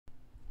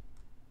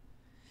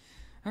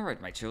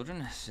Alright, my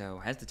children,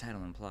 so as the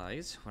title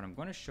implies, what I'm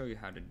going to show you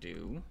how to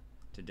do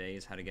today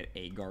is how to get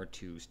a guard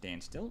to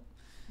stand still,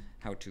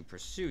 how to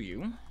pursue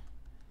you,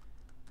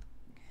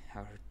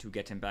 how to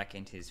get him back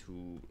into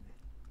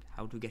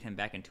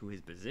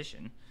his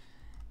position,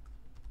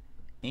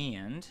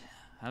 and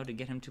how to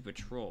get him to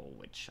patrol,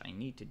 which I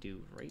need to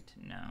do right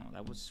now.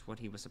 That was what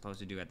he was supposed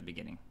to do at the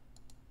beginning,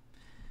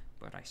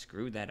 but I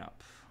screwed that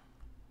up.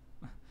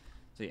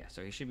 So yeah,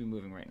 so he should be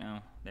moving right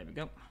now. There we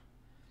go.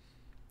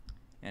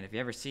 And if he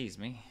ever sees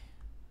me,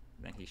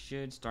 then he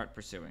should start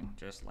pursuing,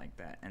 just like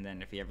that. And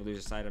then if he ever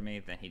loses sight of me,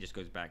 then he just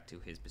goes back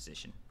to his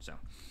position. So,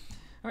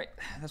 alright,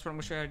 that's what I'm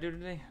going to show you how to do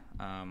today.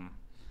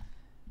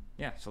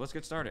 Yeah, so let's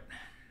get started.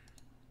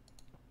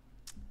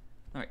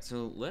 Alright,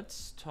 so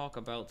let's talk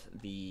about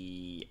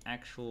the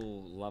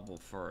actual level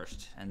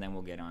first, and then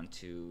we'll get on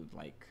to,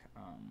 like,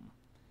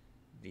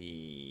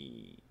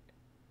 we'll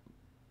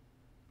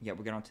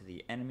get on to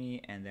the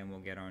enemy, and then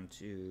we'll get on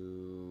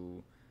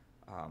to,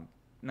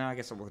 no, I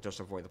guess we'll just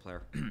avoid the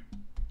player.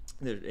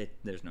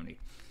 There's no need.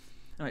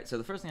 Alright, so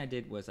the first thing I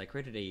did was I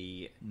created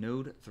a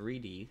node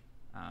 3D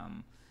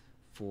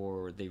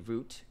for the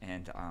root,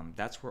 and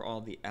that's where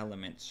all the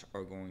elements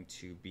are going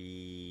to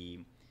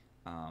be.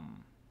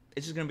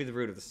 It's just going to be the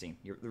root of the scene,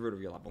 the root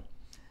of your level.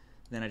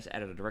 Then I just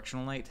added a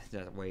directional light.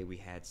 That way we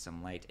had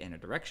some light in a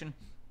direction.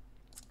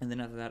 And then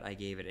after that I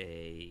gave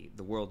it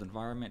the world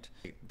environment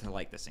to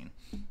light the scene.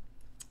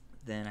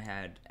 Then I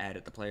had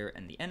added the player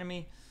and the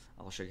enemy.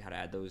 I'll show you how to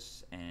add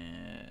those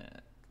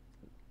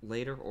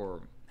later,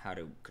 or how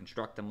to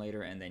construct them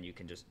later, and then you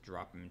can just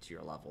drop them into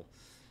your level.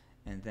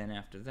 And then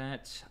after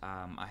that,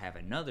 I have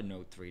another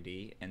node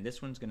 3D, and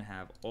this one's going to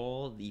have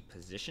all the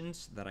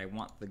positions that I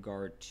want the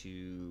guard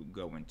to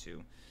go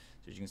into.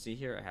 So as you can see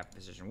here, I have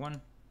position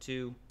 1,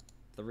 2,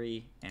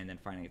 3, and then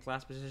finding its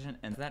last position.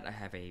 And that I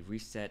have a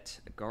reset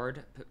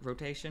guard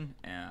rotation.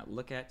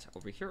 Look at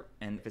over here,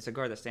 and if it's a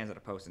guard that stands at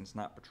a post and it's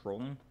not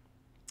patrolling,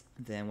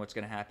 then what's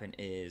going to happen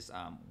is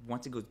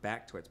once it goes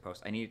back to its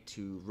post, I need it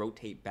to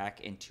rotate back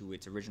into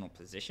its original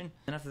position.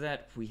 And after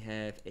that, we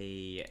have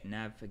a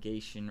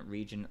navigation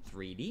region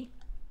 3D.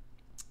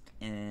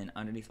 And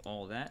underneath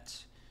all that,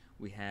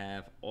 we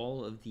have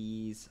all of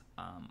these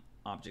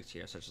objects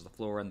here, such as the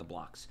floor and the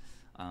blocks.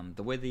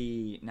 The way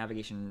the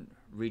navigation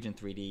region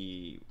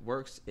 3D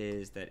works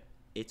is that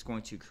it's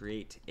going to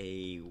create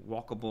a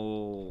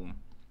walkable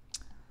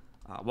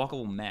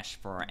mesh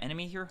for our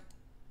enemy here.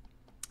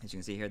 As you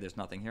can see here, there's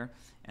nothing here,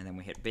 and then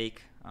we hit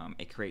bake,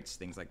 it creates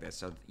things like this.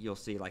 So you'll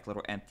see like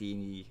little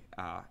empty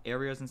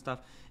areas and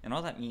stuff, and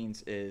all that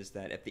means is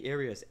that if the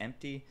area is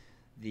empty,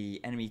 the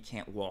enemy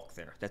can't walk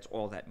there. That's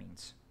all that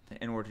means.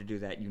 In order to do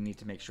that, you need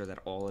to make sure that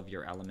all of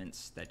your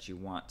elements that you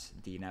want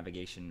the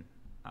navigation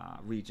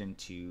region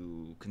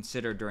to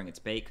consider during its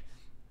bake,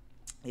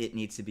 it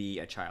needs to be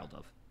a child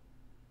of.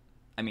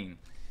 I mean,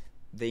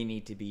 they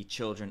need to be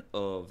children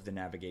of the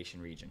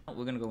navigation region.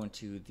 We're going to go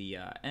into the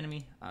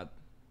enemy.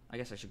 I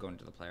guess I should go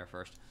into the player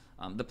first.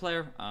 The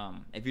player,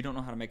 if you don't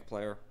know how to make a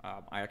player,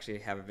 I actually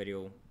have a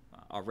video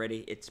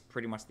already. It's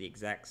pretty much the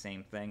exact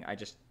same thing. I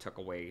just took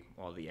away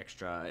all the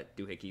extra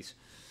doohickeys.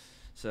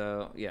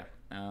 So yeah,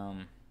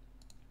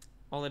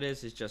 all it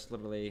is just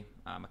literally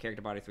a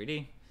character body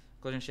 3D,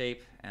 collision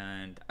shape,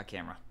 and a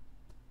camera.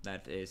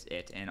 That is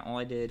it. And all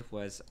I did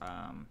was,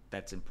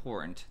 that's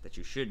important that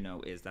you should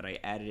know, is that I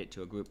added it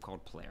to a group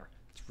called player.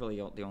 It's really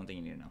the only thing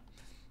you need to know.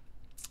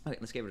 Okay,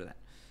 let's get rid of that.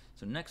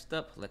 So next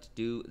up, let's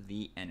do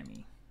the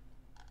enemy.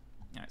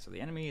 Alright, so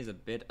the enemy is a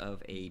bit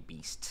of a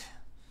beast.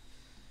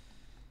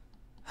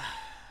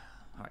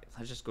 Alright,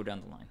 let's just go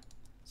down the line.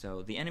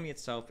 So the enemy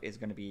itself is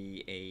going to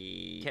be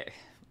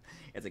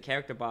it's a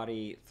character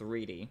body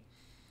 3D.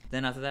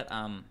 Then after that,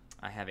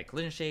 I have a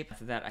collision shape.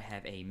 After that, I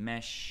have a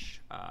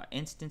mesh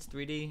instance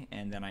 3D,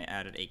 and then I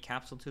added a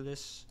capsule to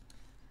this.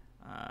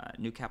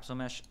 New capsule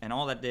mesh, and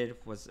all that did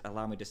was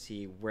allow me to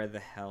see where the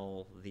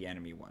hell the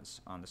enemy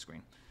was on the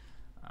screen.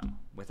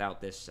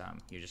 Without this,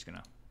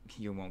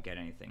 you won't get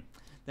anything.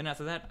 Then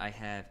after that, I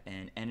have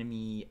an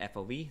enemy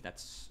FOV.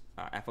 That's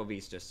FOV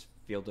is just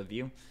field of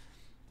view.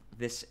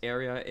 This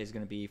area is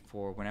going to be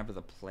for whenever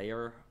the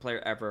player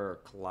ever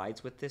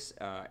collides with this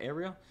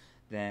area,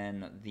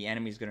 then the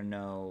enemy is going to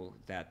know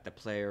that the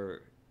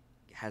player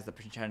has the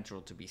potential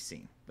to be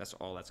seen. That's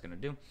all that's going to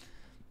do.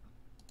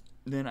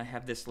 Then I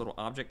have this little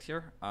object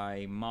here.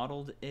 I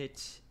modeled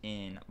it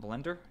in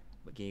Blender,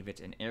 but gave it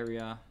an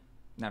area.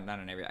 Not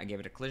an area, I gave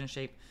it a collision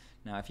shape.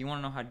 Now if you want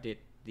to know how to get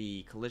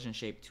the collision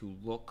shape to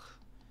look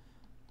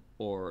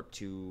or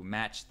to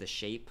match the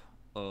shape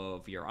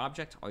of your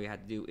object, all you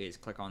have to do is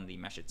click on the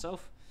mesh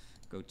itself,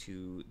 go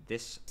to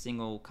this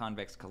single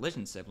convex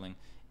collision sibling,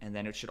 and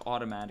then it should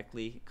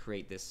automatically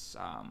create this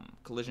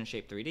collision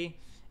shape 3D,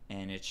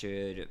 and it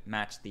should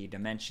match the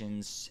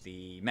dimensions,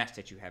 the mesh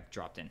that you have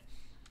dropped in.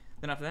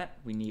 Then after that,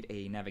 we need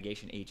a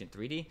navigation agent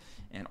 3D,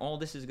 and all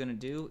this is going to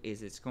do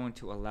is it's going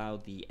to allow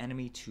the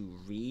enemy to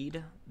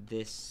read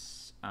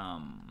this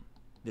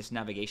this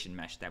navigation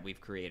mesh that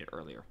we've created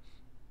earlier.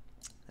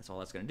 That's all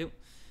that's going to do.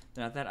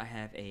 Then after that, I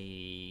have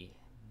a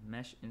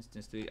dash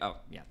instance 3. Oh,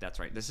 yeah, that's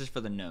right. This is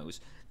for the nose.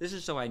 This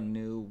is so I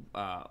knew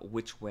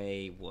which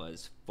way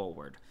was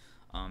forward.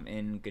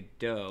 In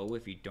Godot,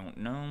 if you don't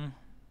know,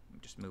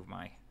 just move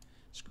my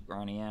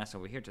scrawny ass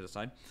over here to the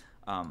side.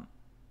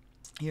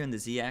 Here in the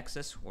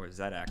z-axis or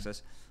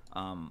z-axis,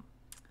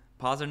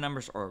 positive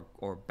numbers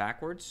are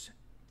backwards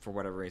for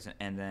whatever reason,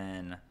 and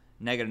then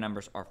negative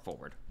numbers are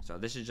forward. So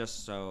this is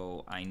just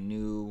so I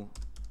knew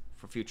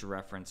for future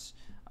reference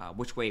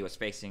which way it was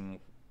facing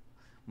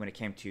when it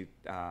came to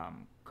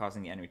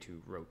causing the enemy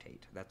to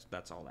rotate.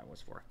 That's all that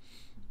was for.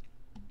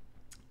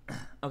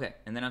 Okay,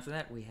 and then after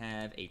that we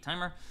have a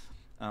timer.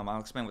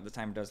 I'll explain what the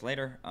timer does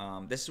later.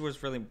 This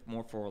was really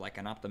more for like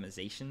an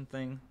optimization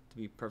thing, to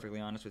be perfectly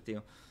honest with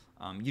you.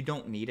 You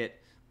don't need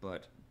it,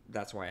 but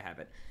that's why I have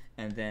it.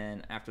 And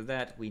then after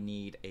that, we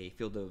need a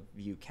field of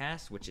view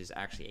cast, which is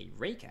actually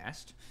a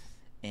Raycast.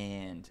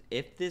 And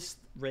if this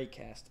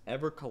Raycast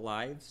ever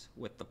collides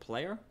with the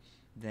player,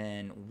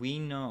 then we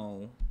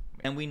know,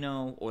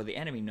 or the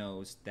enemy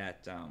knows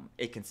that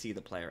it can see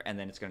the player, and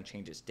then it's going to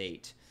change its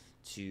state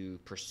to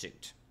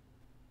pursuit.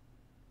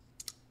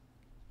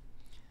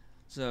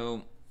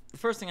 So the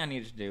first thing I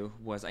needed to do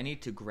was I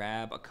need to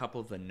grab a couple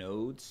of the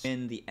nodes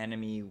when the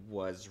enemy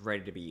was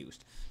ready to be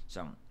used.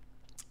 So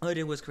all I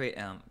did was create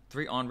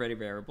 3 on-ready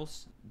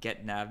variables: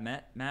 get nav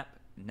map,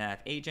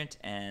 navagent,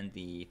 and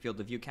the field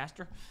of view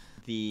caster.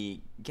 The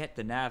get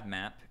the nav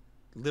map,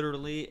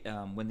 literally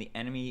when the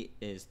enemy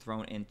is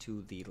thrown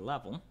into the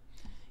level,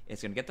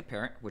 it's going to get the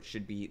parent, which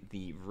should be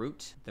the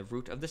root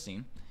of the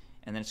scene,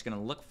 and then it's going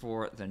to look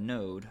for the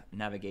node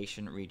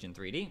navigation region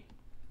 3D,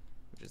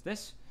 which is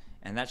this.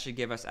 And that should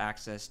give us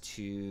access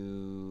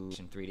to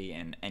 3D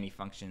and any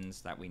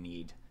functions that we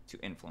need to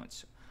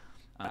influence.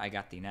 I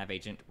got the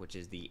Navagent, which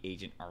is the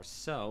agent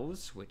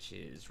ourselves, which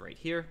is right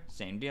here.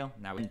 Same deal.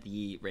 Now with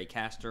the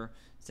Raycaster,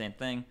 same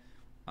thing.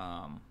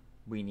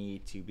 We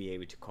need to be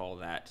able to call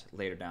that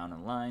later down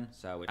in the line.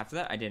 So after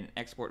that, I did an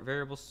export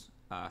variables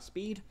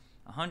speed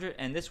 100,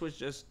 and this was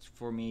just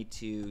for me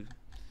to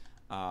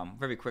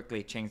very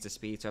quickly change the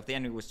speed. So if the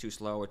enemy was too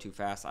slow or too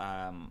fast,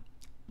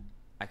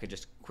 I could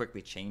just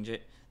quickly change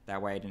it. That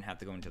way I didn't have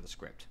to go into the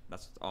script.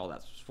 That's all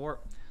that was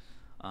for.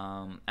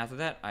 After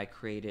that, I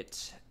created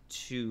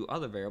 2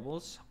 other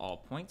variables, all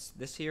points.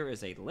 This here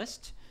is a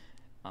list.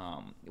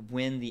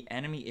 When the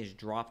enemy is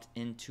dropped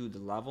into the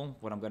level,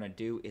 what I'm going to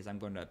do is I'm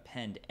going to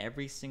append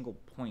every single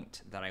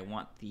point that I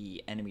want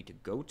the enemy to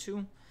go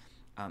to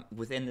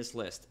within this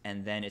list,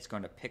 and then it's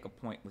going to pick a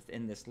point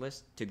within this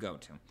list to go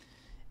to.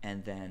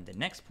 And then the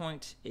next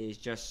point is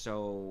just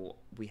so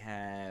we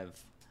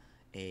have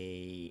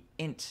an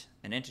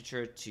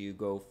integer to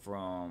go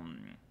from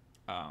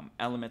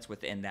elements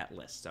within that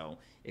list. So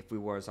if we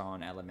was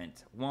on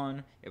element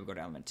 1, it would go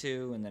to element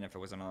 2, and then if it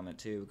was on element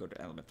 2, it would go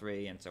to element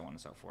 3, and so on and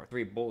so forth.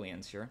 3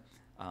 booleans here.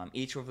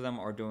 Each of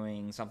them are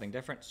doing something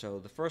different. So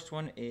the first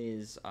one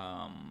is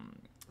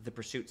the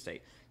pursuit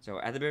state. So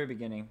at the very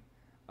beginning,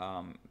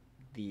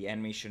 the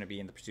enemy shouldn't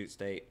be in the pursuit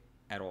state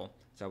at all.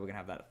 So we're going to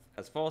have that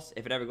as false.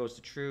 If it ever goes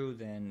to true,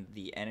 then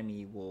the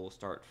enemy will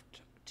start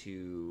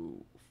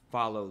to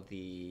follow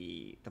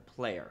the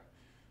player,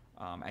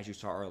 as you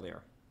saw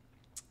earlier.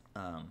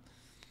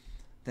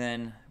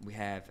 Then we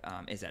have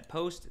is at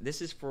post.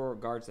 This is for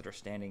guards that are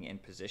standing in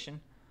position.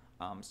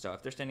 So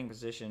if they're standing in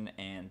position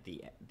and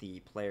the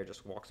player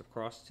just walks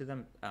across to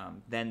them,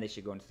 then they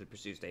should go into the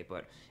pursuit state.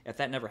 But if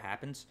that never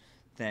happens,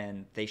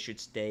 then they should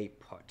stay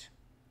put.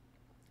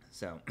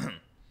 So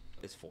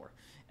is 4.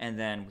 And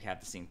then we have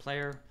the seen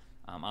player.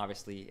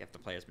 Obviously, if the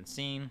player's been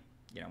seen,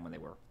 when they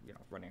were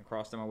running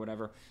across them or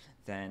whatever,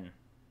 then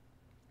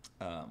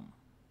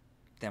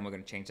we're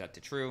going to change that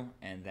to true,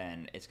 and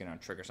then it's going to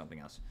trigger something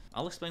else.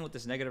 I'll explain what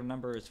this negative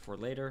number is for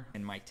later.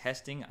 In my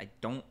testing, I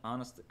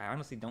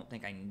honestly don't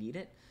think I need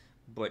it,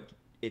 but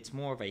it's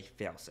more of a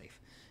failsafe.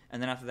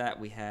 And then after that,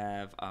 we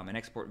have an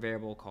export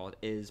variable called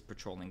is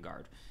patrolling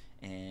guard,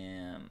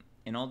 and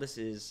all this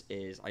is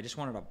I just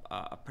wanted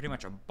a pretty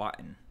much a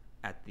button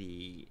at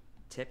the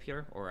tip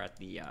here, or at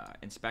the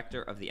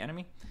inspector of the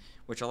enemy,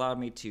 which allowed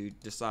me to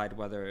decide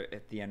whether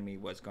if the enemy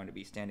was going to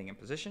be standing in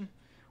position,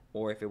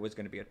 or if it was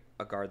going to be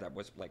a guard that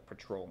was like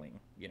patrolling,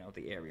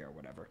 the area or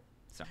whatever.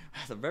 So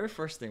the very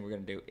first thing we're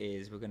going to do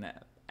is we're going to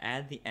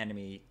add the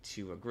enemy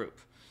to a group,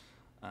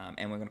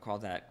 and we're going to call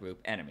that group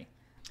enemy.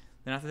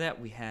 Then after that,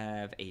 we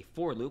have a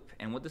for loop,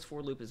 and what this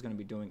for loop is going to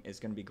be doing is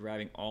going to be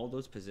grabbing all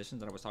those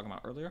positions that I was talking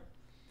about earlier.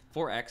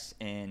 For x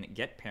and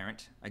get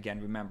parent. Again,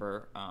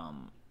 remember,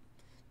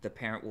 the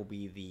parent will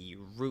be the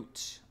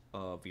root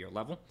of your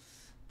level.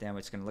 Then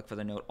it's going to look for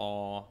the node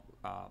all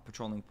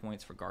patrolling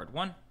points for guard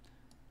 1.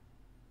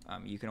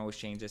 You can always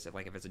change this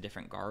if it's a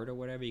different guard or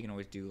whatever. You can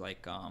always do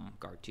like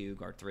guard 2,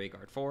 guard 3,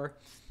 guard 4.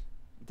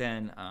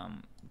 Then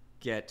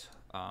get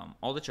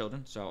all the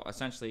children. So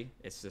essentially,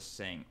 it's just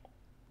saying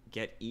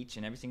get each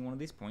and every single one of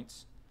these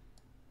points.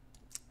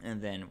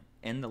 And then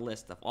in the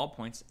list of all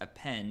points,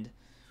 append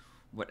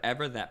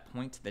whatever that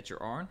point that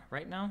you're on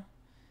right now.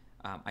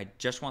 I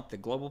just want the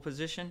global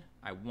position.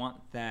 I want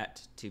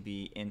that to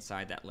be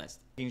inside that list,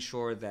 making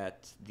sure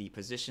that the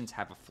positions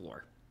have a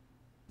floor.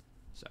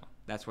 So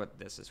that's what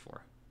this is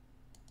for.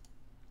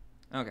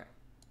 Okay.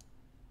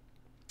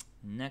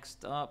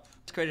 Next up,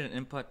 let's create an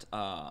input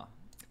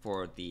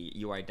for the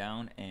UI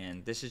down,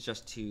 and this is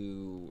just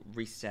to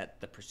reset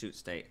the pursuit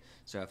state.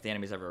 So if the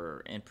enemy's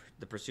ever in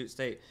the pursuit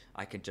state,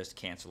 I can just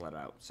cancel it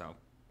out. So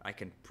I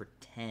can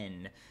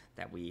pretend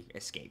that we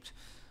escaped.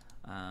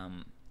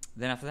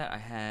 Then after that, I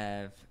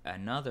have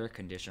another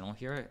conditional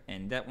here,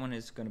 and that one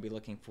is going to be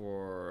looking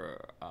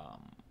for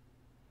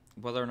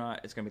whether or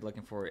not it's going to be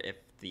looking for if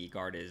the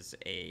guard is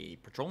a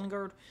patrolling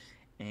guard,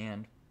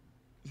 and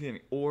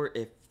or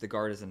if the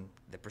guard is in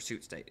the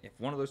pursuit state. If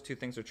one of those two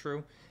things are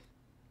true,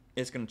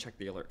 it's going to check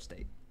the alert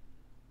state.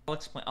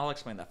 I'll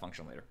explain that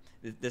function later.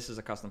 This is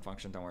a custom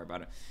function, don't worry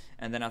about it.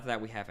 And then after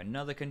that, we have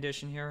another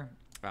condition here.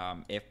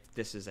 If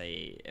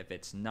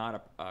it's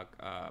not a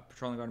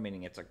patrolling guard,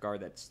 meaning it's a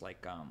guard that's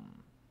like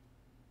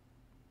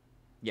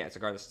it's a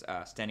guard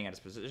that's standing at its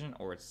position,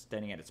 or it's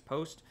standing at its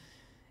post,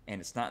 and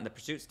it's not in the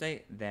pursuit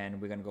state, then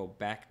we're going to go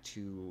back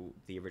to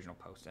the original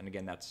post. And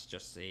again, that's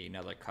just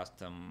another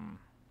custom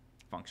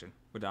function,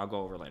 which I'll go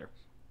over later.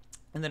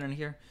 And then in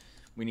here,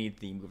 we need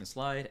the move and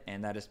slide,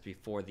 and that is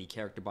before the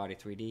character body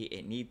 3D.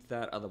 It needs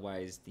that,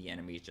 otherwise the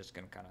enemy is just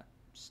going to kind of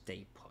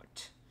stay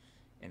put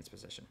in its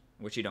position,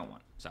 which you don't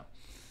want. So,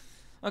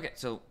 okay,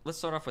 so let's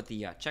start off with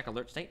the check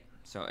alert state.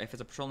 So if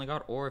it's a patrolling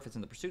guard or if it's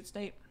in the pursuit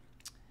state,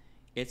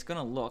 it's going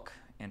to look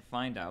and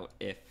find out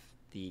if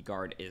the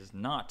guard is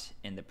not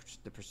in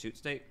the pursuit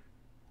state,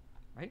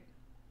 right?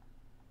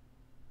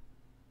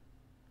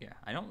 Yeah,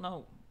 I don't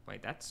know.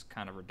 Wait, that's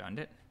kind of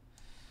redundant.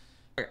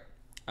 Okay,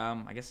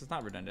 I guess it's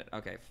not redundant.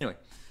 Okay, anyway,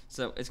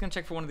 so it's going to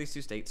check for one of these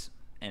two states,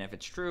 and if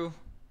it's true,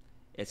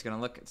 it's going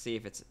to look and see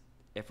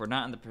if we're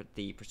not in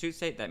the pursuit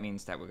state, that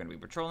means that we're going to be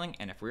patrolling,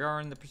 and if we are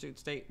in the pursuit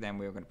state, then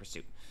we're going to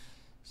pursue.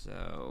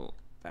 So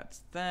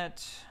that's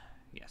that.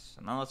 Yes,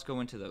 so now let's go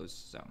into those.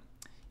 So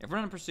if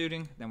we're not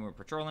pursuing, then we're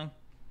patrolling.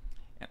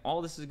 And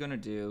all this is going to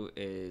do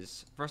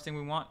is, first thing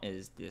we want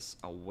is this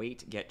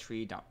await get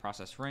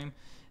tree.processFrame.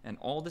 And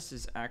all this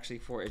is actually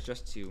for is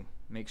just to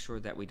make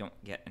sure that we don't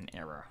get an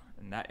error.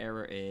 And that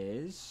error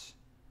is,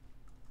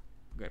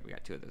 good, we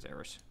got two of those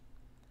errors.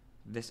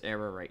 This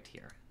error right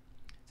here.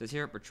 It says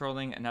here,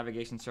 patrolling a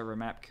navigation server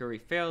map query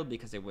failed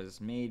because it was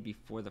made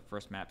before the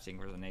first map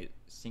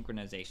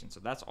synchronization.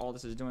 So that's all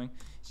this is doing.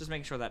 It's just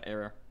making sure that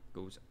error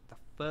goes the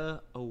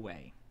fuck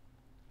away.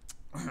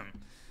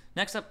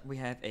 Next up, we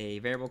have a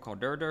variable called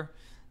dir.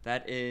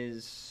 That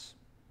is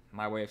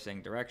my way of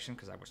saying direction,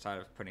 because I was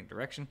tired of putting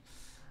direction.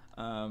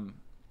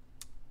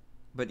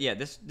 But yeah,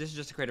 this is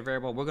just to create a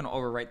variable. We're going to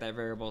overwrite that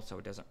variable, so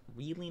it doesn't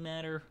really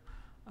matter.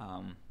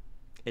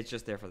 It's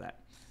just there for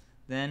that.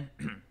 Then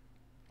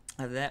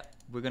after that,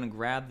 we're going to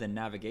grab the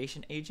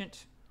navigation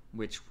agent,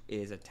 which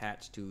is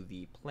attached to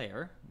the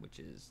player, which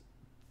is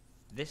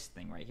this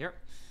thing right here.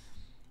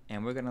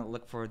 And we're going to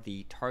look for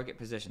the target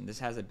position. This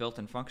has a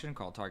built-in function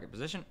called target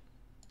position.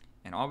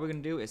 And all we're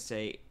going to do is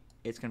say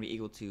it's going to be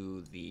equal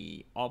to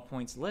the all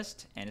points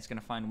list, and it's going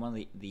to find one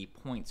of the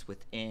points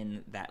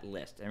within that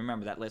list. And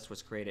remember, that list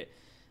was created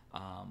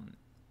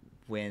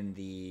when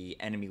the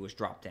enemy was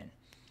dropped in.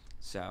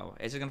 So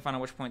it's going to find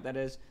out which point that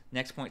is.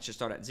 Next point should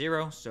start at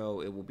 0,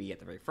 so it will be at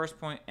the very first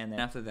point. And then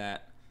after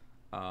that,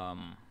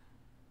 then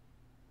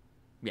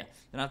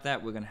after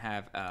that, we're going to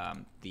have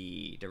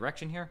the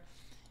direction here,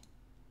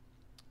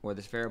 or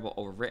this variable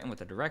overwritten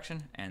with a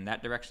direction, and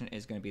that direction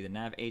is going to be the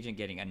nav agent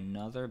getting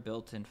another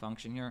built-in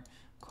function here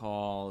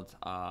called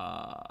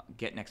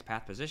get next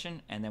path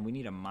position, and then we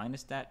need to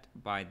minus that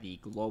by the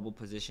global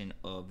position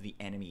of the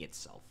enemy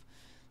itself.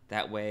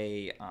 That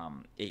way,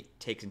 it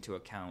takes into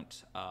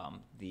account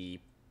the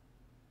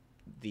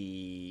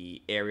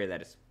area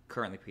that is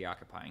currently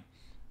preoccupying.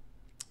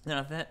 Then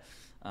after that,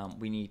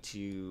 we need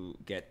to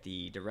get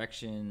the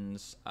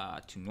directions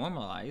to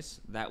normalize.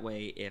 That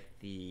way, if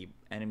the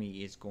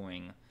enemy is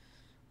going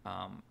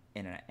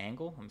in an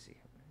angle, let me see,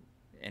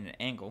 in an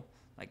angle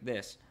like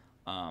this,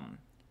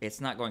 it's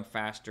not going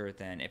faster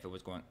than if it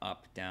was going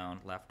up,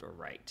 down, left, or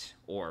right.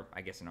 Or I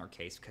guess in our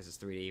case, because it's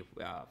 3D,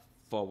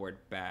 forward,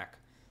 back,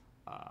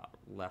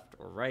 left,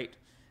 or right.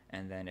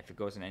 And then if it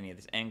goes in any of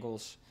these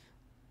angles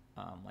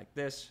like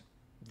this,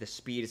 the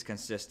speed is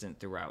consistent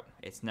throughout.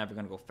 It's never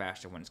going to go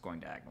faster when it's going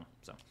diagonal.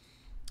 So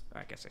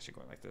I guess I should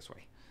go like this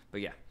way.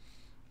 But yeah.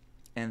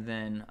 And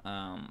then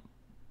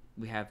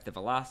we have the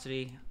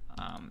velocity.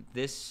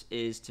 This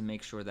is to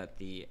make sure that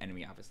the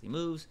enemy obviously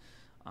moves.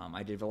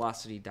 I did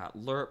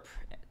velocity.lerp,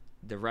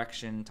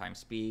 direction times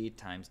speed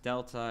times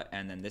delta,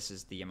 and then this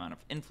is the amount of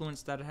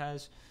influence that it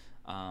has.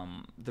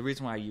 The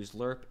reason why I use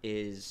lerp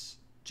is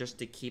just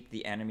to keep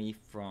the enemy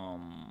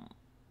from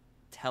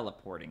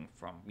teleporting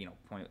from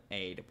point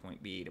A to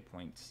point B to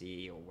point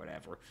C or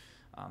whatever.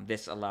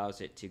 This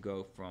allows it to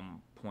go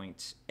from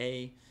point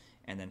A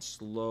and then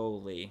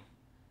slowly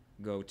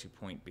go to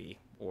point B,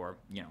 or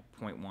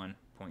point 1,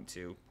 point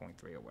 2, point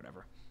 3, or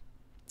whatever.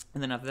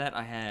 And then after that,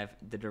 I have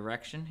the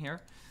direction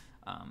here.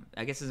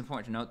 I guess it's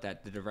important to note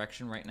that the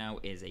direction right now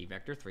is a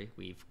vector 3.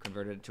 We've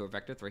converted it to a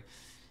vector 3.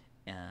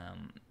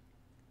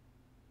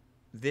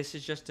 This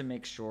is just to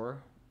make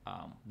sure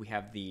we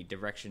have the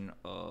direction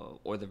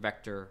or the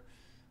vector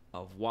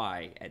of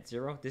y at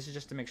 0. This is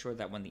just to make sure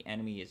that when the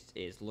enemy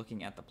is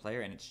looking at the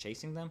player and it's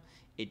chasing them,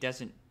 it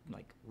doesn't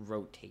like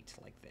rotate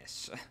like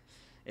this.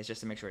 It's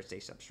just to make sure it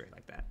stays up straight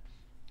like that.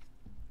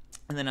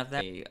 And then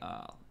after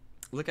that,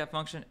 lookup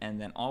function,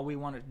 and then all we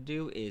want it to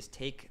do is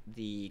take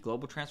the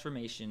global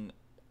transformation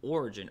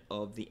origin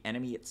of the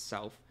enemy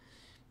itself,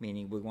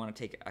 meaning we want to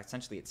take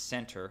essentially its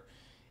center,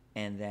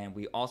 and then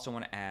we also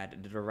want to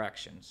add the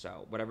direction.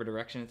 So whatever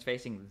direction it's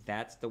facing,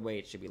 that's the way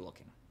it should be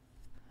looking.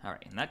 All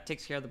right, and that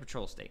takes care of the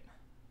patrol state.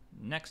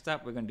 Next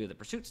up, we're going to do the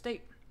pursuit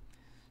state.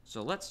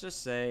 So let's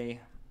just say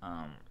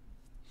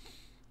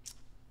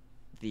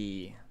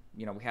we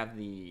have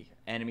the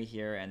enemy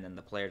here, and then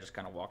the player just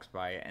kind of walks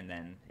by it, and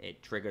then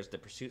it triggers the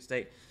pursuit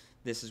state.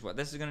 This is what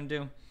this is going to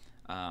do.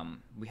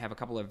 We have a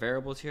couple of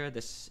variables here.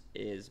 This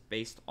is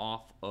based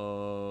off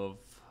of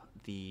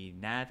the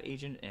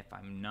Navagent, if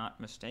I'm not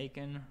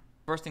mistaken.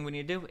 First thing we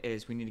need to do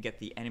is we need to get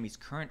the enemy's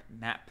current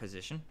map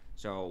position.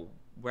 So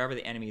wherever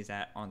the enemy is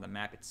at on the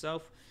map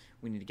itself,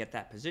 we need to get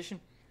that position.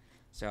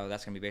 So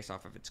that's going to be based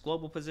off of its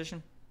global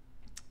position.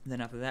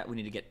 Then after that, we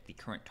need to get the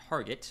current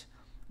target,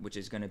 which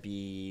is going to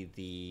be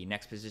the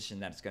next position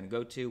that it's going to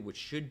go to, which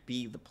should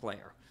be the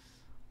player.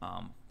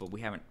 But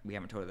we haven't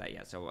told it that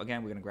yet. So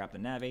again, we're going to grab the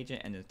nav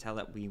agent and then tell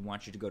it we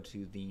want you to go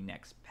to the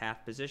next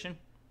path position.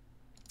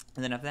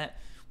 And then after that,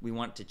 we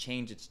want to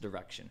change its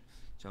direction.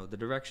 So the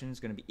direction is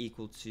going to be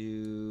equal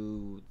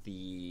to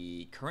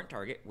the current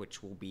target,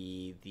 which will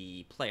be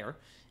the player,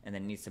 and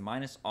then it needs to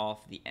minus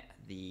off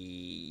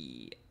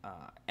the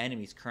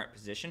enemy's current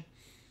position.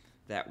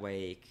 That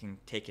way it can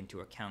take into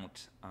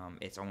account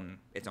its own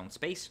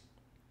space,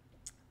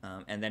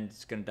 and then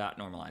it's going to dot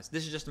normalize.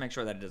 This is just to make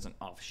sure that it doesn't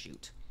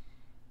offshoot.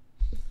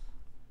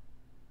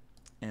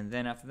 And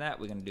then after that,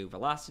 we're going to do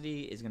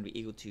velocity is going to be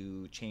equal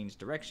to change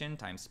direction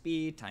times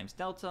speed times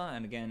delta.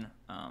 And again,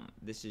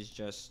 this is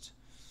just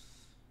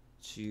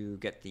to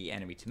get the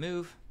enemy to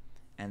move.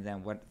 And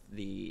then what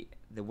the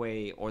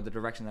way or the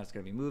direction that it's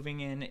going to be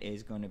moving in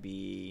is going to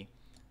be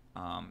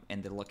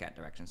in the look at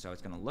direction. So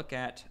it's going to look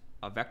at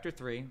a vector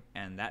 3,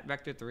 and that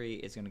vector 3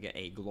 is going to get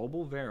a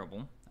global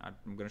variable. I'm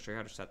going to show you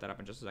how to set that up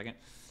in just a second.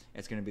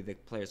 It's going to be the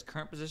player's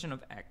current position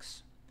of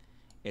x.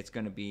 It's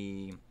going to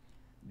be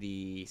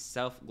the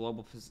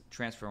self-global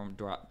transform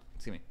drop.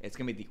 Excuse me. It's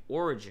going to be the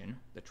origin,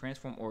 the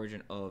transform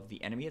origin of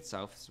the enemy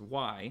itself, is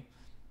y,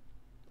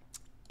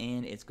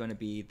 and it's going to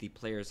be the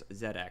player's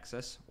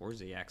z-axis or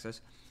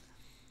z-axis.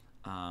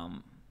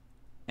 And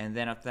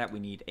then after that, we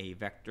need a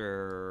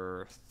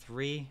vector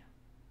 3,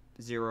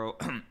 0.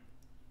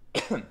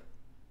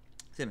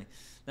 Excuse me.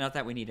 Then after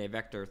that, we need a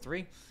vector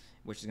 3,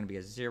 which is going to be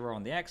a 0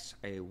 on the x,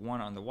 a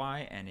 1 on the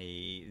y, and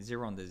a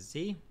 0 on the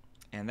z.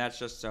 And that's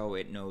just so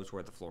it knows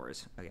where the floor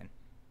is again.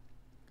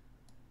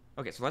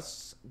 Okay, so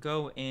let's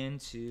go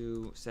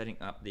into setting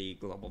up the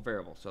global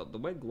variable. So the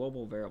way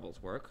global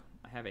variables work,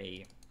 I have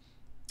a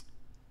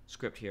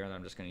script here that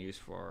I'm just going to use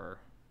for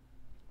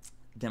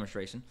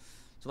demonstration.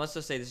 So let's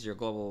just say this is your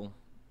global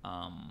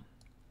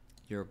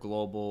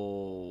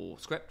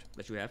script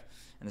that you have,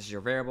 and this is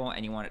your variable,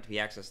 and you want it to be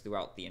accessed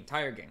throughout the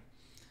entire game.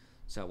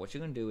 So what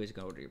you're going to do is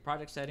go to your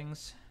project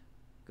settings,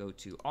 go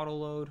to auto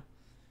load.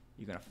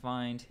 You're going to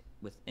find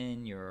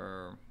within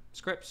your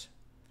scripts,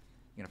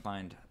 you're going to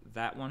find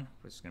that one,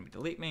 which is going to be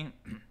delete me.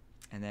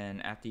 And then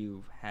after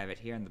you have it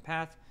here in the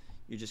path,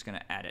 you're just going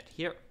to add it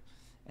here.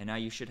 And now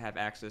you should have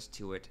access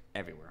to it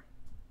everywhere.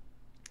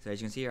 So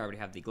as you can see, I already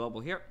have the global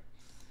here.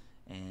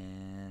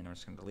 And I'm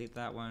just going to delete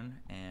that one.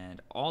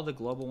 And all the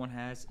global one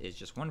has is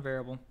just one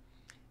variable.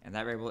 And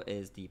that variable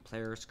is the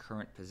player's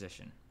current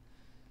position.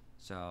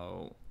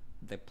 So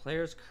the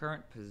player's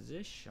current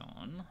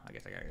position, I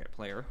guess I got to get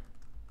player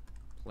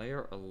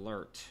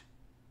alert.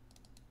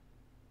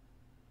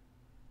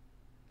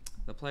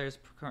 The player's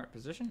current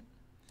position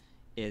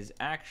is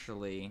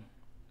actually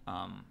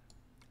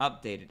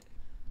updated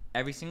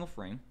every single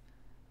frame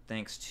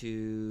thanks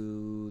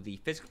to the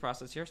physics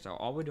process here. So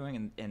all we're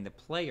doing in the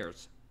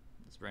player's,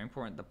 it's very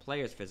important, the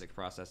player's physics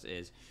process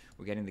is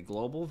we're getting the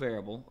global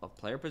variable of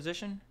player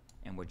position,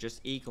 and we're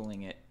just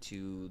equaling it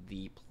to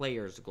the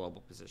player's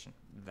global position.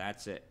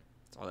 That's it.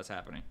 That's all that's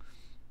happening.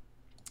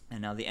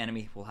 And now the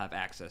enemy will have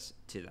access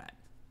to that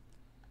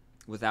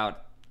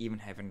without even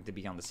having to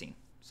be on the scene.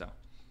 So,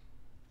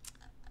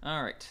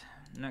 all right,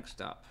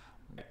 next up.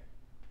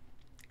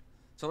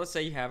 So let's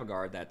say you have a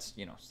guard that's,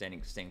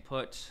 staying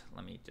put.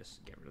 Let me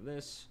just get rid of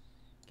this,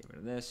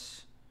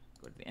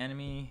 go to the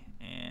enemy,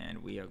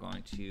 and we are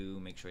going to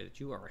make sure that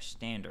you are a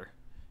stander.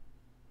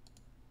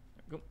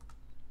 There we go.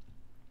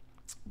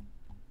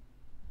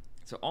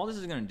 So all this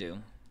is going to do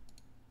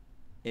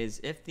is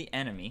if the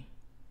enemy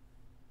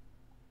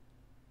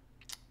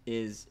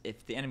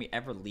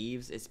ever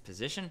leaves its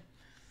position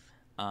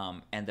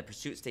and the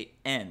pursuit state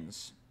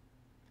ends,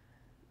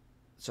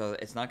 so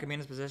it's not going to be in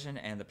its position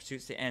and the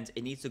pursuit state ends,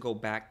 it needs to go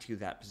back to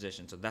that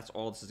position. So that's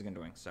all this is going to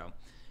be doing. So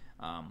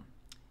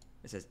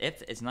it says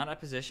if it's not at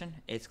position,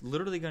 it's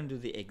literally going to do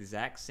the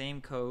exact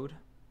same code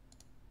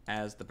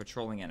as the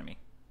patrolling enemy.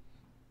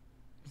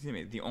 excuse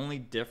me, the only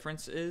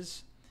difference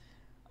is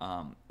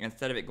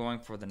instead of it going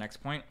for the next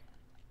point,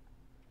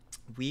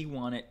 we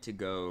want it to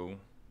go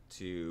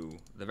to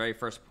the very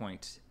first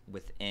point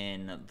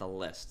within the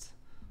list.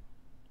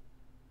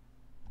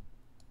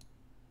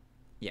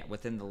 Yeah,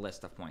 within the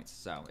list of points.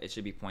 So it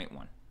should be point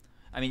 1.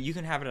 I mean, you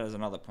can have it as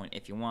another point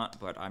if you want,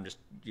 but I'm just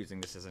using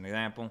this as an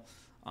example.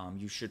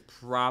 You should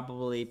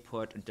probably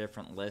put a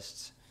different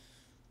list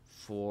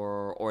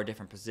for, or a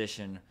different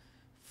position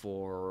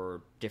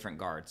for different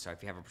guards. So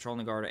if you have a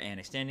patrolling guard and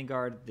a standing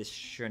guard, this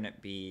should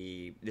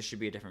be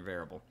a different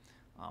variable.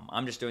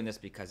 I'm just doing this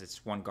because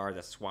it's one guard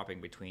that's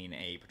swapping between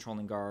a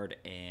patrolling guard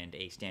and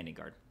a standing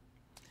guard.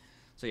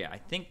 So yeah, I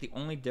think the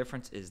only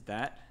difference is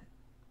that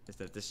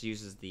this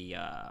uses the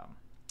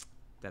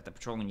that the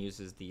patrolling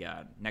uses the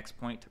next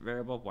point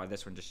variable, while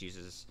this one just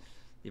uses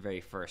the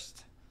very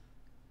first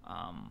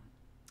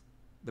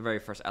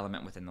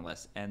element within the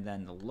list. And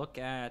then the look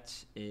at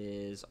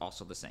is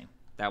also the same.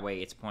 That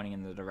way it's pointing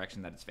in the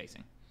direction that it's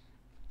facing.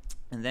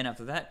 And then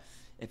after that,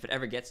 if it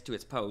ever gets to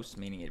its post,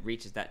 meaning it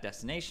reaches that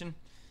destination,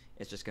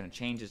 it's just going to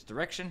change its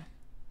direction.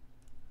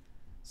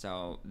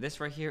 So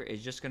this right here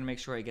is just going to make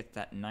sure it gets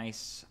that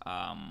nice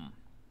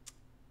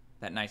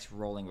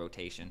rolling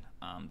rotation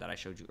that I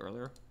showed you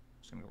earlier.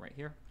 Just going to go right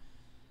here.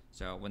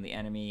 So when the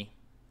enemy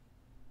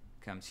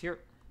comes here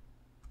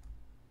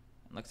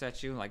and looks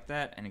at you like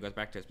that, and it goes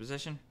back to its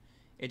position,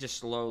 it just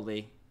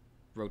slowly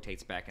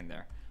rotates back in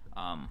there.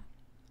 I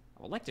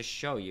would like to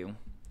show you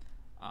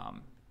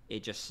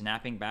it just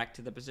snapping back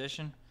to the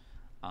position,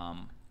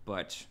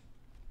 but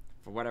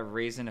for whatever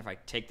reason, if I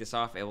take this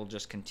off, it will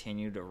just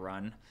continue to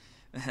run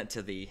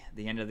to the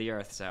end of the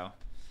earth. So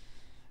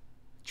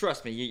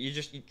trust me,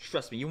 you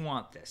trust me, you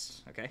want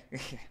this, okay?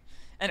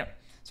 Anyway,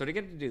 so to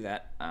get it to do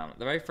that,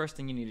 the very first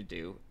thing you need to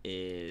do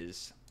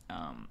is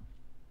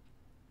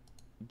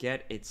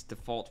get its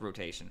default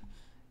rotation.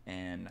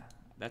 And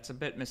that's a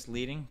bit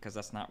misleading because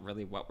that's not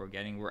really what we're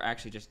getting. We're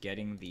actually just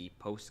getting the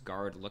post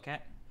guard look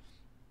at.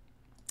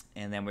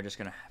 And then we're just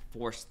going to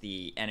force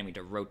the enemy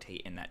to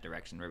rotate in that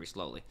direction very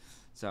slowly.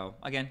 So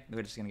again,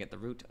 we're just going to get the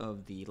root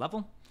of the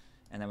level.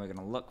 And then we're going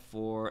to look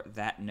for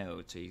that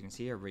node. So you can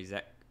see a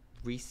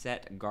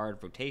reset guard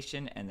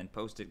rotation and then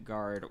posted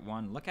guard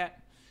 1 look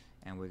at.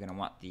 And we're going to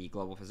want the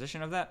global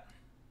position of that.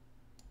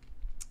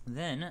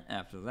 Then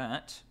after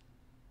that,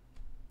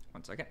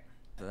 one second.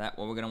 After that,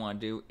 what we're going to want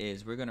to do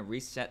is we're going to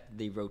reset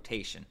the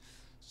rotation.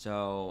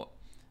 So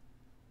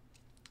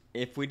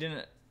if we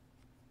didn't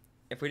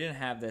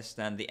have this,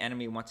 then the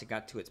enemy, once it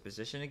got to its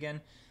position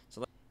again,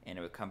 and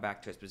it would come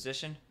back to its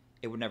position,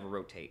 it would never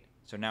rotate.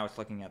 So now it's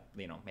looking at,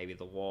 maybe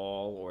the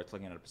wall, or it's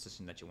looking at a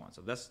position that you want.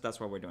 So that's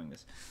why we're doing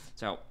this.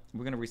 So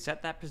we're going to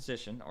reset that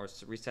position, or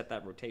reset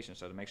that rotation,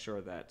 so to make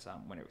sure that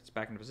when it's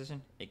back in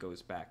position, it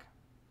goes back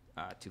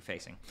to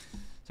facing.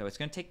 So it's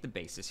going to take the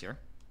basis here.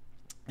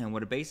 And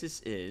what a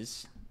basis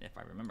is, if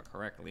I remember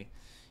correctly,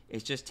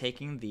 is just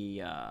taking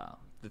the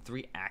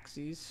 3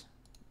 axes,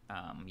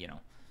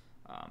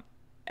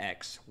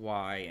 X,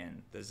 Y,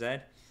 and the Z,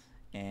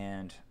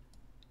 and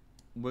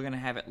we're going to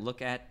have it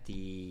look at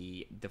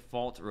the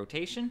default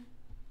rotation,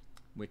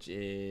 which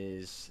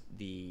is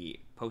the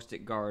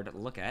post-it guard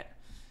look at,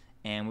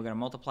 and we're going to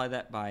multiply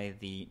that by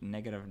the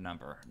negative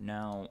number.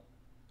 Now,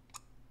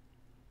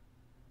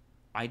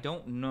 I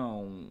don't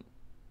know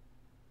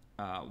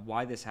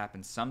why this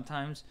happens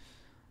sometimes,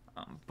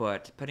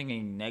 but putting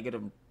a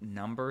negative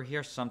number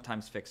here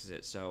sometimes fixes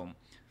it. So,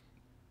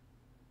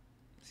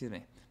 excuse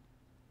me.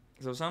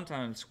 So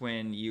sometimes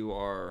when you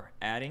are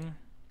adding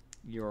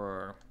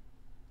your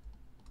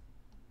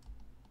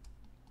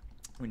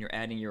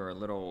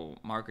little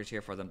markers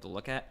here for them to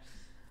look at,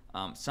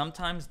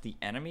 sometimes the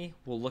enemy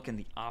will look in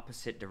the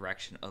opposite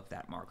direction of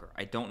that marker.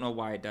 I don't know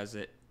why it does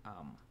it.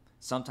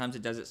 Sometimes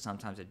it does it,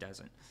 sometimes it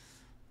doesn't.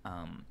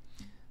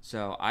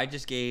 So I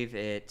just gave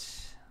it,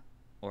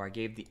 or I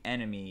gave the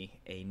enemy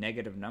a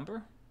negative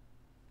number.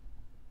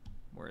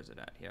 Where is it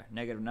at here?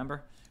 Negative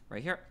number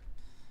right here.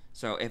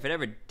 So if it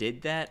ever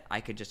did that,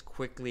 I could just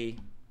quickly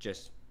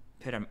just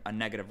put a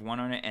 -1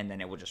 on it, and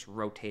then it will just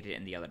rotate it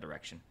in the other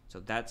direction. So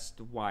that's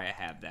why I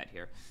have that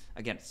here.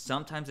 Again,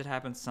 sometimes it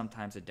happens,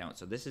 sometimes it don't.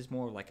 So this is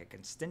more like a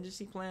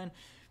contingency plan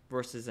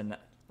versus a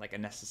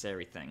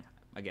necessary thing.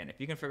 Again,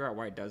 if you can figure out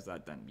why it does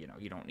that, then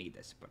you don't need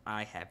this. But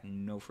I have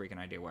no freaking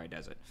idea why it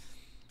does it.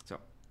 So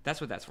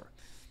that's what that's for.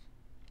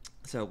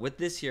 So with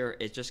this here,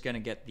 it's just going to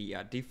get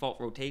the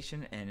default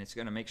rotation, and it's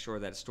going to make sure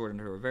that it's stored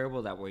into a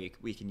variable. That way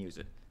we can use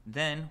it.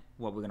 Then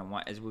what we're going to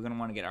want is we're going to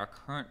want to get our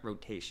current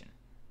rotation.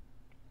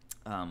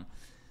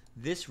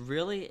 This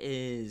really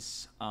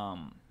is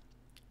for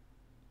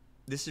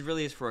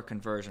a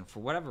conversion.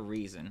 For whatever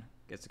reason,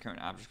 gets the current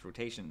object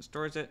rotation and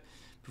stores it,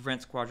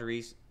 prevents whatever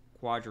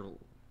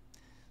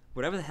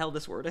the hell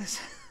this word is,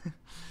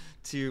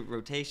 to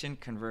rotation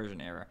conversion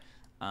error.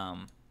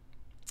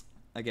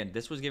 Again,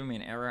 this was giving me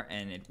an error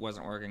and it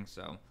wasn't working,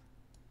 so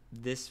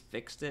this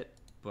fixed it.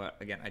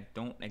 But again, I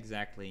don't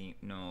exactly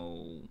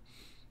know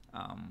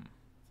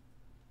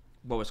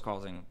what's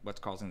causing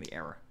the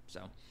error.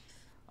 So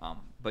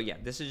But yeah,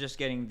 this is just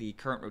getting the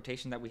current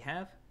rotation that we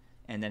have,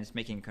 and then it's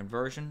making a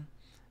conversion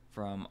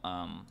from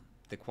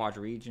the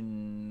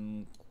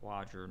quadrigen,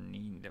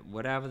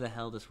 whatever the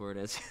hell this word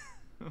is,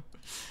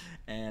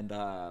 and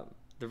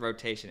the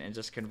rotation, and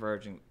just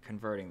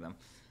converting them.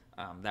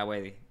 That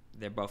way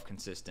they're both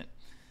consistent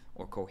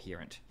or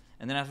coherent.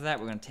 And then after that,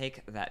 we're going to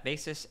take that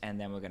basis, and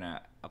then we're going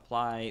to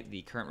apply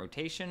the current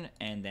rotation,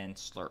 and then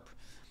slurp.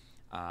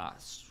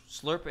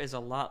 Slurp is a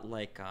lot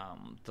like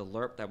the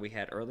lerp that we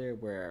had earlier,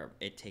 where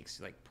it takes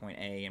like point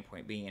A and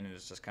point B, and it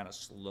just kind of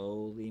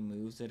slowly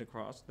moves it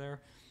across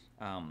there.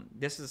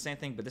 This is the same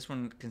thing, but this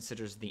one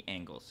considers the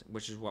angles,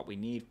 which is what we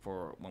need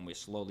for when we're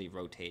slowly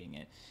rotating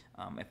it.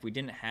 If we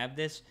didn't have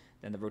this,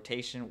 then the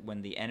rotation,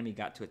 when the enemy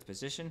got to its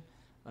position,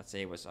 let's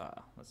say it was,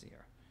 let's see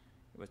here,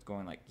 it was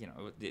going like,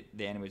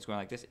 the enemy was going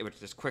like this, it would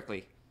just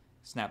quickly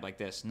snap like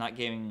this, not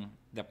giving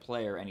the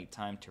player any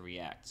time to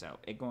react. So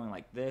it going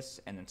like this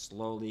and then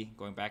slowly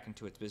going back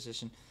into its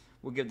position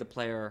will give the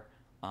player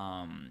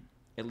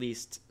at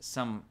least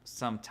some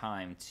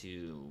time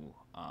to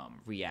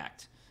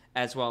react,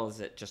 as well as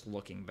it just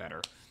looking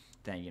better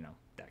than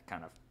that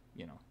kind of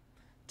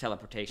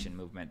teleportation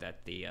movement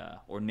that the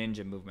or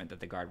ninja movement that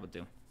the guard would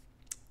do.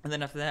 And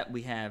then after that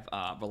we have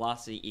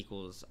velocity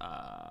equals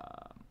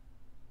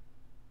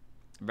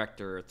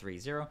vector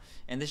 30,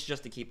 and this is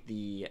just to keep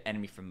the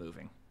enemy from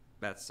moving.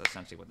 That's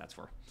essentially what that's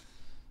for.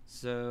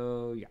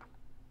 So yeah,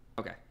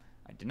 okay,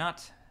 I did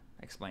not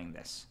explain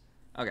this.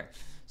 Okay,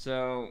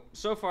 so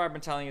far I've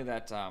been telling you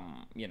that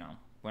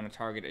when a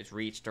target is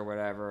reached or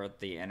whatever,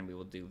 the enemy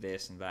will do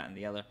this and that and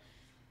the other.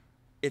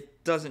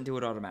 It doesn't do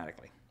it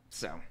automatically.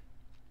 So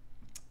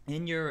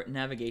in your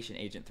navigation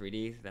agent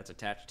 3D that's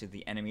attached to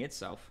the enemy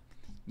itself,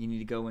 you need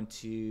to go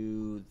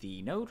into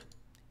the node,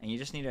 and you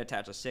just need to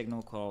attach a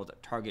signal called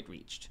target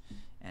reached.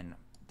 And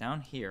down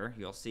here,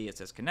 you'll see it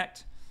says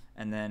connect.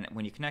 And then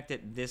when you connect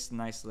it, this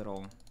nice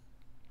little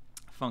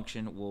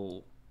function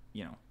will,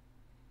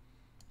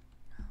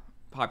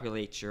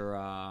 populate your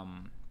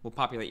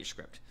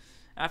script.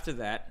 After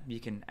that, you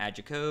can add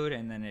your code,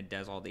 and then it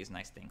does all these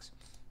nice things.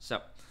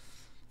 So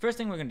first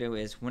thing we're gonna do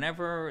is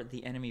whenever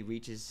the enemy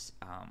reaches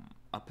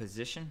a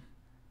position,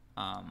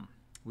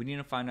 we need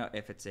to find out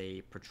if it's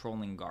a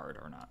patrolling guard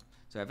or not.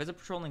 So if it's a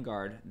patrolling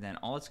guard, then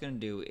all it's going to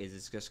do is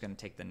it's just going to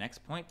take the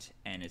next point,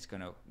 and it's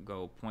going to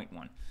go point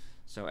 1.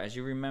 So as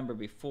you remember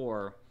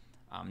before,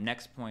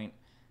 next point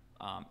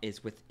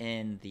is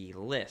within the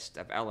list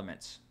of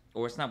elements,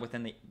 or it's not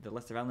within the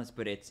list of elements,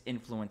 but it's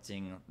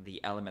influencing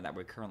the element that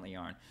we're currently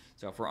on.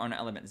 So if we're on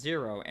element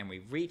 0 and we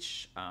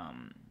reach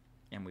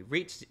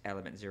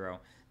element 0,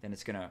 then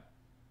it's going to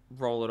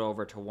roll it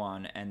over to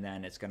 1, and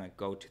then it's going to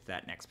go to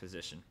that next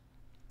position.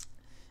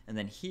 And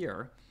then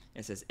here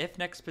it says if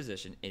next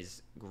position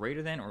is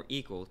greater than or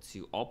equal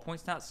to all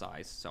points not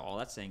size. So all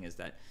that's saying is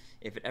that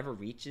if it ever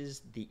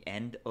reaches the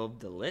end of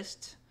the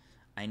list,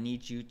 I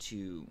need you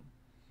to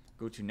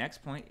go to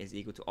next point is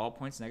equal to all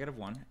points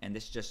 -1, and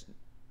this just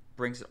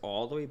brings it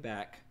all the way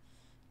back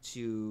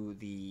to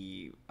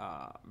the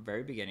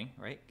very beginning,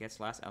 right? Gets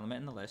last element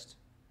in the list.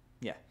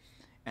 Yeah.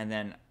 And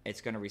then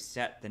it's going to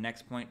reset the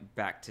next point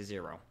back to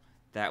 0.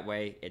 That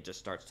way, it just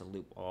starts to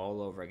loop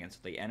all over again. So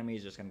the enemy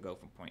is just going to go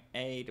from point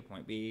A to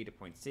point B to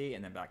point C,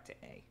 and then back to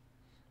A.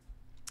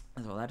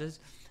 That's all that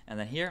is. And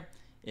then here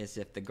is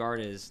if the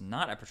guard is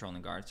not a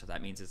patrolling guard, so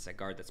that means it's a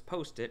guard that's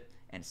posted,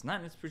 and it's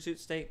not in its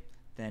pursuit state,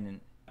 then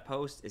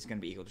post is going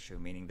to be equal to true,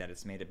 meaning that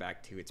it's made it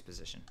back to its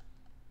position.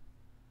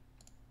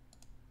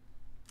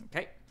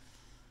 Okay.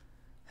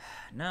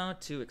 Now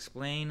to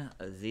explain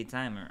the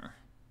timer.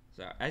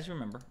 So as you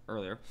remember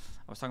earlier,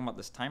 I was talking about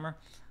this timer.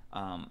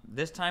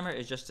 This timer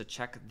is just to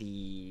check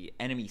the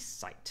enemy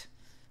sight.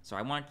 So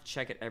I want to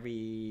check it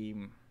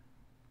every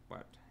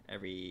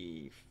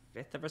 1/5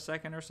 of a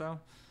second or so.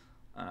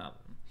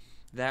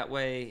 That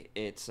way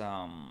it's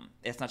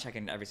not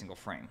checking every single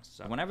frame.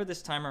 So whenever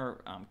this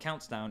timer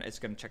counts down, it's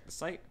going to check the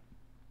sight,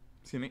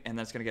 excuse me, and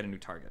then it's going to get a new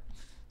target.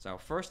 So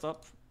first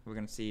up, we're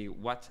going to see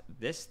what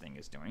this thing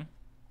is doing.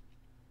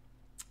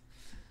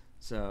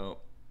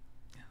 So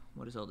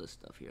what is all this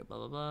stuff here? Blah,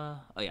 blah, blah.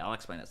 Oh yeah, I'll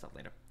explain that stuff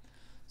later.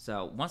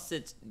 So once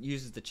it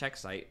uses the check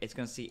site, it's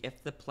going to see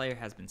if the player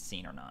has been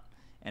seen or not.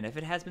 And if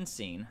it has been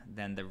seen,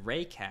 then the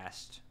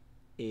Raycast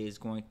is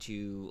going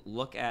to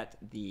look at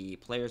the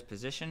player's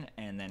position,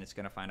 and then it's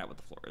going to find out what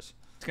the floor is.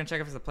 It's going to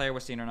check if the player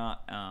was seen or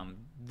not.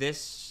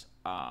 This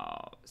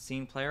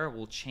seen player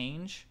will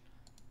change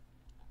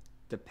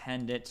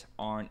dependent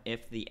on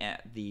if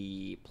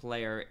the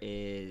player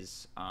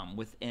is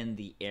within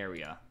the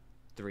area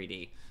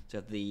 3D. So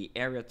if the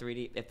area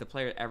 3D, if the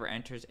player ever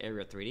enters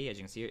area 3D, as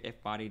you can see here,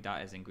 if body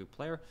dot is in group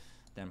player,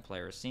 then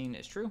player is seen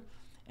is true.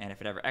 And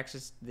if it ever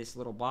exits this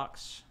little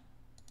box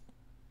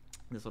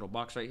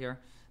right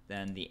here,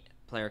 then the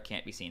player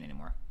can't be seen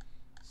anymore.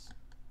 So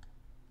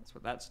that's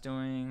what that's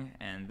doing.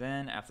 And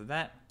then after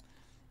that,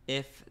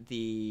 if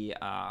the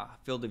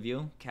field of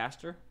view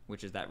caster,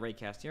 which is that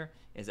Raycast here,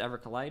 is ever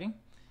colliding,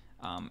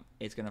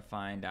 it's going to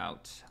find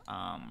out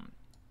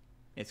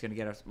it's going to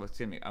get us,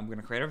 I'm going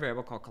to create a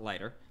variable called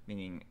collider,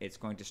 meaning it's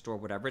going to store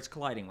whatever it's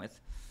colliding with.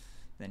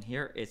 Then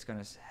here it's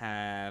going to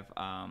have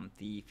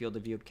the field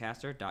of view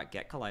caster dot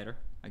get collider,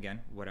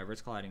 again, whatever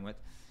it's colliding with.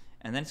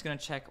 And then it's going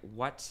to check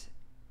what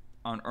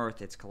on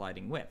earth it's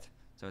colliding with.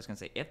 So it's going to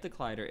say if the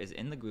collider is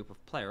in the group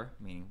of player,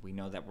 meaning we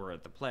know that we're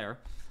at the player,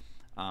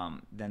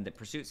 then the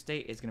pursuit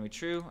state is going to be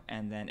true.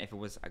 And then if it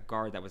was a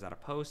guard that was at a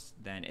post,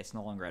 then it's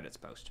no longer at its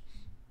post.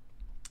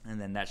 And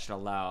then that should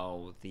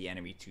allow the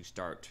enemy to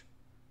start,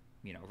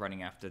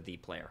 running after the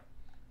player.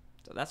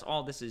 So that's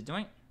all this is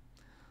doing.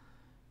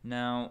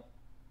 Now,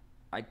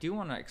 I do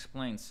want to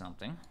explain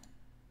something.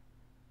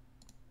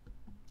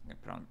 I'm going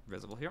to put on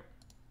visible here.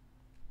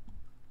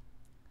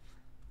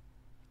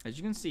 As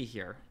you can see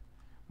here,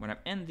 when I'm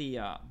in the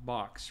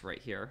box right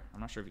here, I'm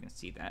not sure if you can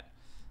see that,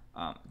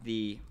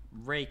 the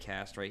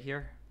Raycast right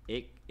here,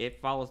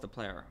 it follows the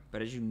player.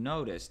 But as you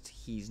noticed,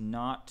 he's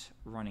not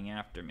running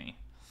after me.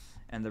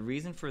 And the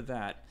reason for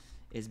that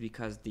is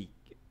because the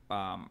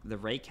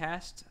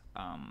Raycast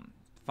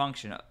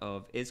function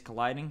of is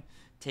colliding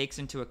takes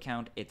into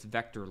account its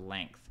vector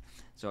length.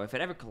 So if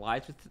it ever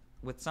collides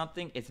with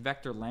something, its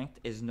vector length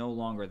is no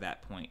longer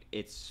that point.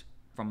 It's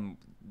from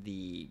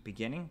the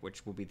beginning,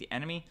 which will be the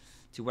enemy,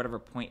 to whatever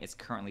point it's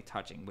currently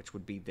touching, which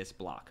would be this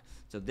block.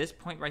 So this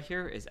point right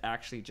here is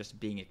actually just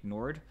being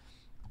ignored,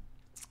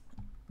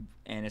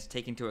 and it's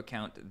taking into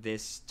account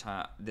this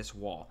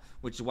wall,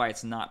 which is why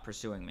it's not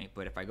pursuing me.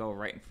 But if I go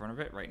right in front of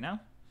it right now,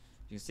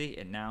 you can see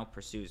it now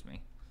pursues me.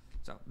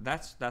 So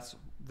that's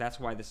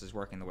why this is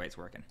working the way it's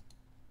working.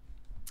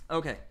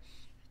 Okay.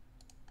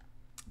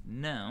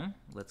 Now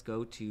let's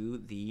go to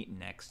the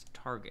next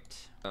target.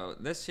 So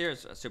this here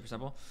is super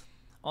simple.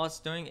 All it's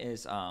doing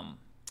is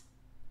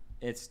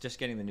it's just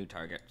getting the new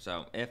target.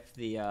 So if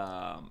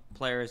the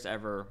player is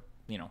ever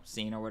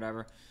seen or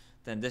whatever,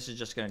 then this is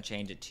just going to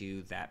change it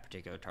to that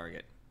particular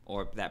target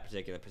or that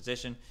particular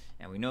position.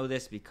 And we know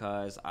this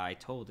because I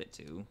told it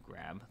to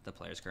grab the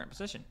player's current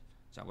position.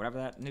 So whatever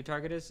that new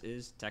target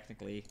is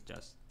technically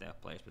just the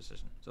player's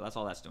position. So that's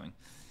all that's doing.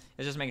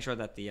 It's just making sure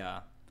that the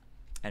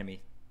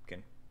enemy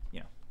can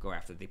go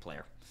after the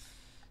player.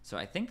 So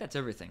I think that's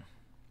everything.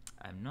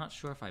 I'm not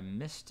sure if I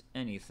missed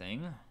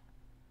anything.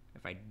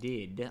 If I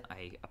did,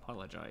 I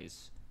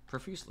apologize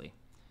profusely.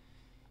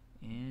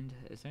 And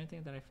is there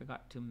anything that I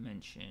forgot to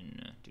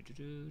mention?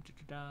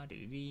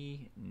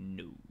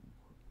 No.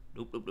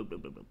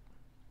 Nope.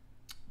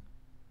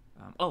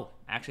 Oh,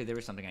 actually, there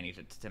was something I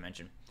needed to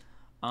mention.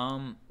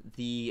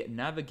 The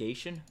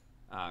navigation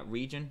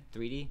region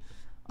 3D,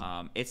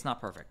 it's not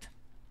perfect.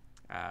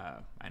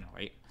 I know,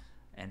 right?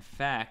 In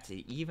fact,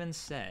 it even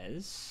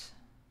says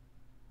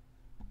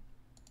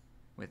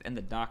within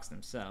the docs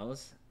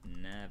themselves,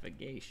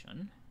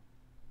 navigation,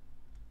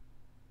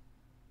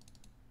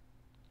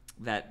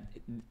 that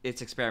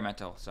it's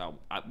experimental. So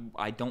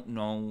I don't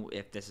know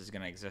if this is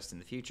going to exist in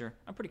the future.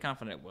 I'm pretty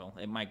confident it will.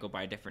 It might go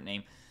by a different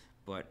name,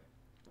 but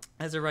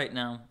as of right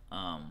now,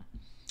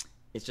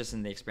 it's just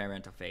in the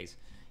experimental phase.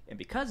 And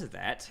because of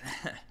that,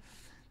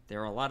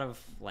 there are a lot of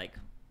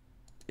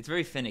it's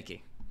very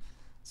finicky.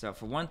 So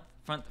for one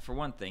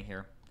thing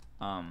here,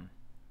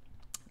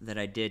 that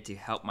I did to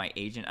help my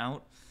agent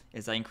out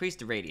is I increased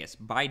the radius.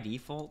 By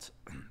default,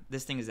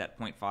 this thing is at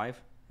 0.5.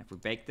 If we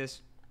bake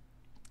this,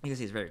 you can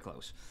see it's very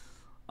close.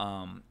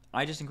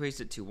 I just increased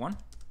it to 1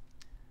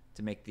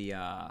 to make the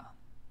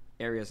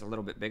areas a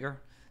little bit bigger.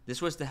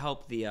 This was to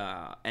help the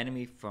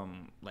enemy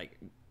from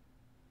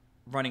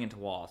running into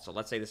walls. So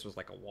let's say this was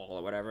like a wall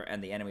or whatever,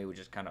 and the enemy would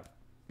just kind of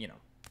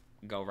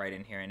go right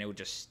in here, and it would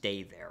just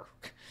stay there.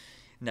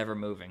 Never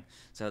moving.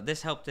 So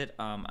this helped it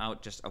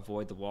out, just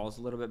avoid the walls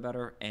a little bit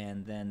better.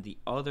 And then the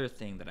other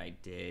thing that I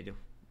did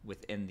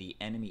within the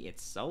enemy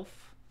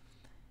itself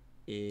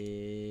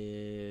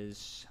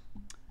is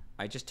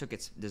I just took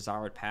its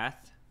desired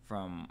path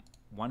from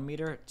 1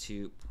 meter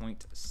to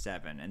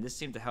 0.7, and this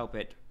seemed to help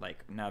it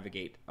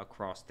navigate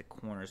across the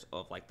corners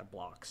of the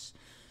blocks.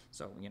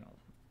 So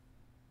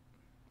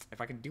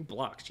if I can do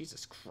blocks,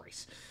 Jesus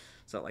Christ.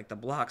 So the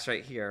blocks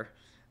right here,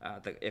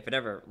 if it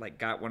ever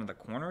got one of the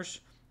corners,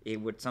 it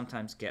would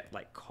sometimes get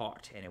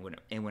caught, and it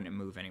wouldn't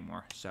move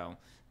anymore. So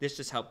this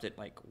just helped it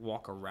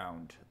walk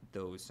around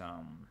those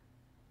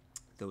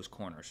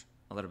corners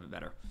a little bit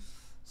better.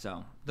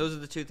 So those are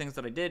the two things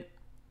that I did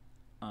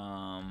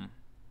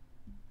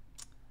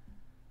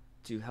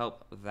to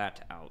help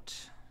that out.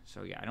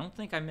 So yeah, I don't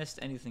think I missed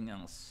anything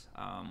else.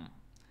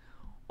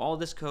 All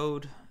this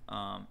code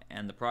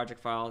and the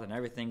project files and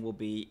everything will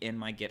be in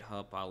my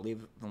GitHub. I'll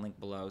leave the link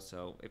below.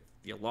 So if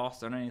you're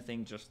lost on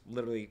anything, just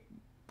literally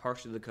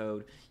parse through the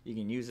code. You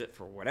can use it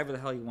for whatever the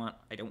hell you want.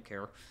 I don't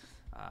care,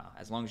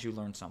 as long as you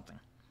learn something.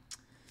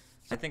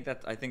 So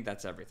I think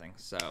that's everything.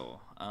 So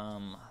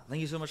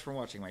thank you so much for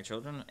watching, my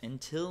children.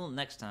 Until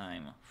next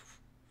time,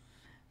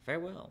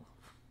 farewell.